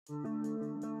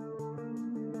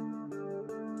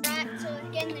Right, so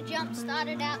we're getting the jump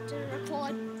started out to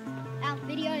record our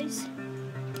videos.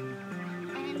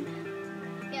 And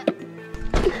yeah.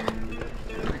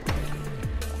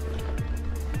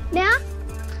 Now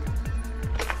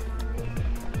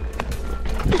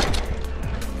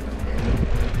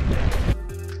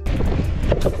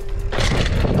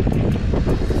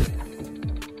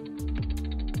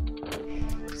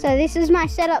so this is my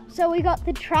setup. So we got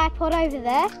the tripod over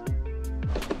there.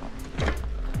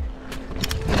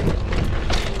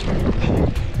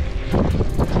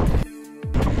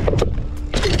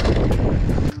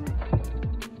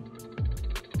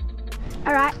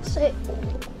 Alright, so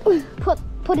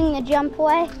putting the jump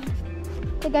away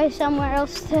to go somewhere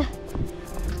else to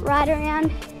ride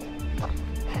around.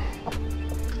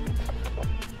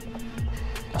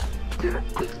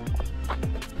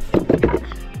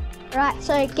 Right,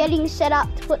 so getting set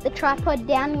up to put the tripod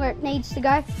down where it needs to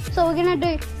go. So we're gonna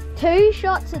do 2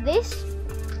 shots of this.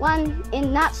 One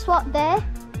in that spot there,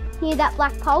 near that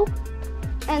black pole,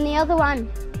 and the other one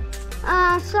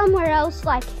somewhere else,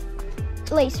 like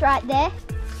at least right there.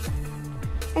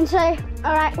 And so,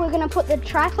 alright, we're gonna put the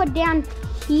tripod down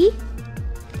here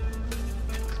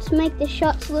to make the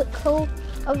shots look cool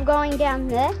of going down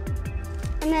there.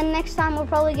 And then next time we're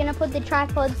probably gonna put the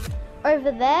tripod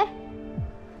over there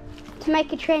to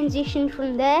make a transition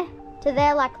from there to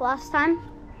there like last time.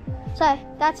 So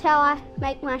that's how I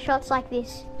make my shots like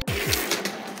this.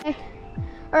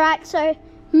 Alright, so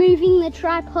moving the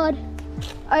tripod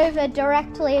over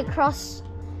directly across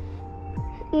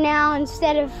now,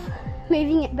 instead of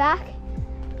moving it back,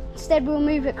 instead we'll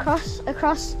move it across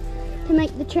to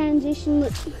make the transition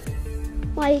look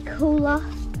way cooler,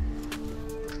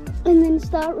 and then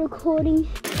start recording.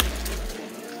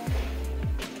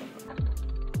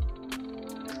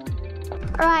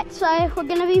 Alright, so we're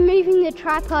going to be moving the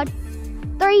tripod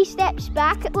 3 steps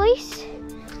back at least.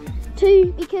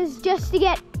 2, because just to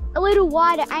get a little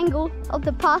wider angle of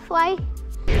the pathway.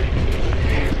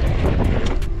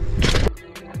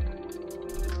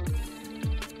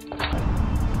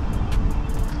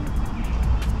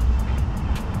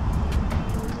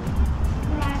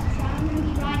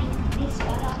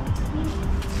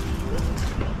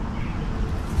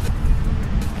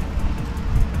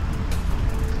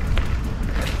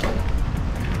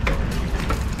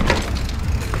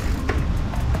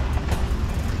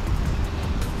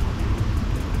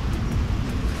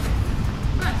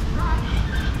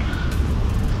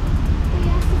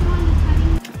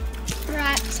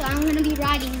 So I'm going to be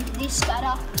riding this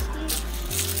gutter.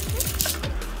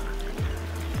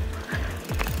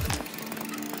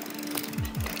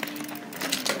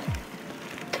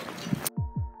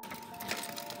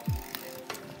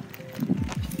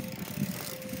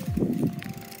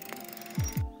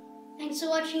 Thanks for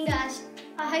watching, guys.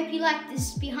 I hope you like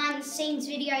this behind the scenes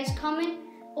videos. Comment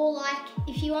or like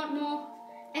if you want more,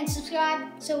 and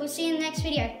subscribe. So we'll see you in the next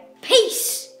video.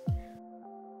 Peace!